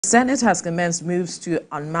The Senate has commenced moves to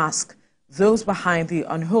unmask those behind the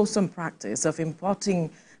unwholesome practice of importing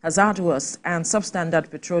hazardous and substandard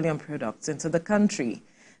petroleum products into the country.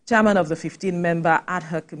 Chairman of the 15-member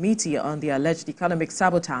Adhoc Committee on the Alleged Economic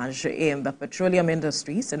Sabotage in the Petroleum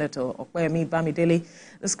Industry, Senator OPEYEMI BAMIDELE,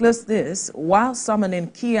 disclosed this while summoning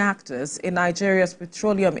key actors in Nigeria's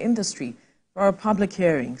petroleum industry for a public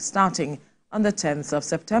hearing starting on the 10th of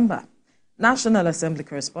September. National Assembly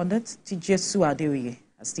correspondent Tijesu Adeoye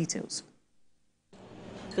has details.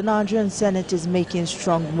 The Nigerian Senate is making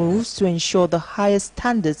strong moves to ensure the highest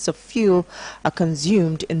standards of fuel are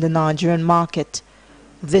consumed in the Nigerian market.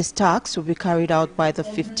 This task will be carried out by the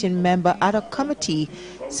 15-member Adhoc Committee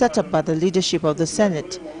set up by the leadership of the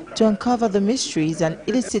Senate to uncover the mysteries and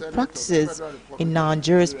illicit practices in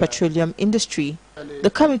Nigeria's petroleum industry.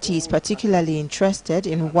 The committee is particularly interested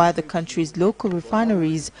in why the country's local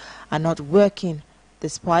refineries are not working,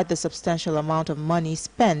 despite the substantial amount of money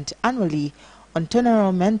spent annually on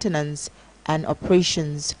turnaround maintenance and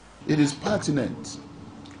operations. It is pertinent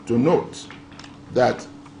to note that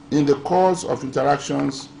in the course of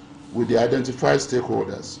interactions with the identified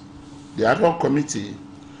stakeholders, the Ad Hoc Committee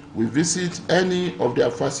will visit any of their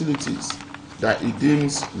facilities that it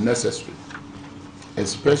deems necessary,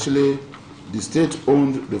 especially the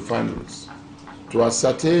state-owned refineries, to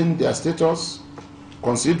ascertain their status,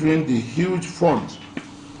 considering the huge fund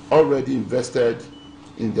already invested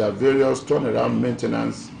in their various turnaround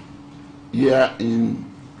maintenance year in,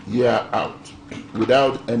 year out,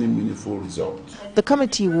 without any meaningful result. The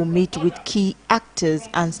committee will meet with key actors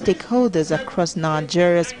and stakeholders across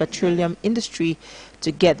Nigeria's petroleum industry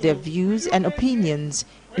to get their views and opinions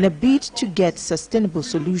in a bid to get sustainable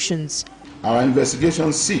solutions. Our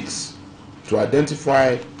investigation seeks to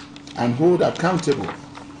identify and hold accountable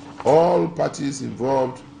all parties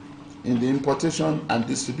involved in the importation and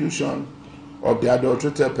distribution of the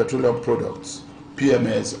adulterated petroleum products,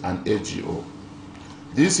 PMS and AGO.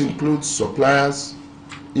 This includes suppliers,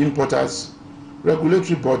 importers,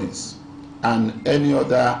 regulatory bodies, and any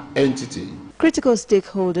other entity. Critical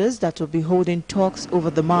stakeholders that will be holding talks over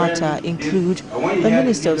the matter include the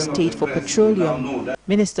Minister of State for Petroleum,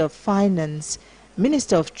 Minister of Finance,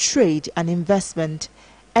 Minister of Trade and Investment,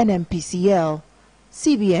 NNPCL,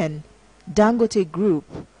 CBN, Dangote Group,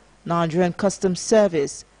 Nigerian Customs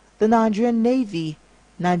Service, the Nigerian Navy,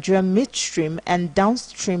 Nigerian Midstream and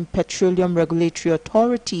Downstream Petroleum Regulatory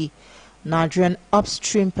Authority, Nigerian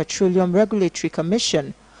Upstream Petroleum Regulatory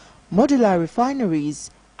Commission, Modular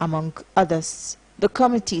Refineries, among others. The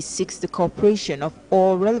committee seeks the cooperation of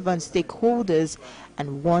all relevant stakeholders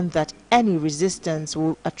and warns that any resistance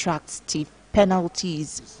will attract stiff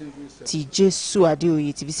penalties. Tijesu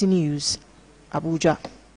Adeoye, TVC News, Abuja.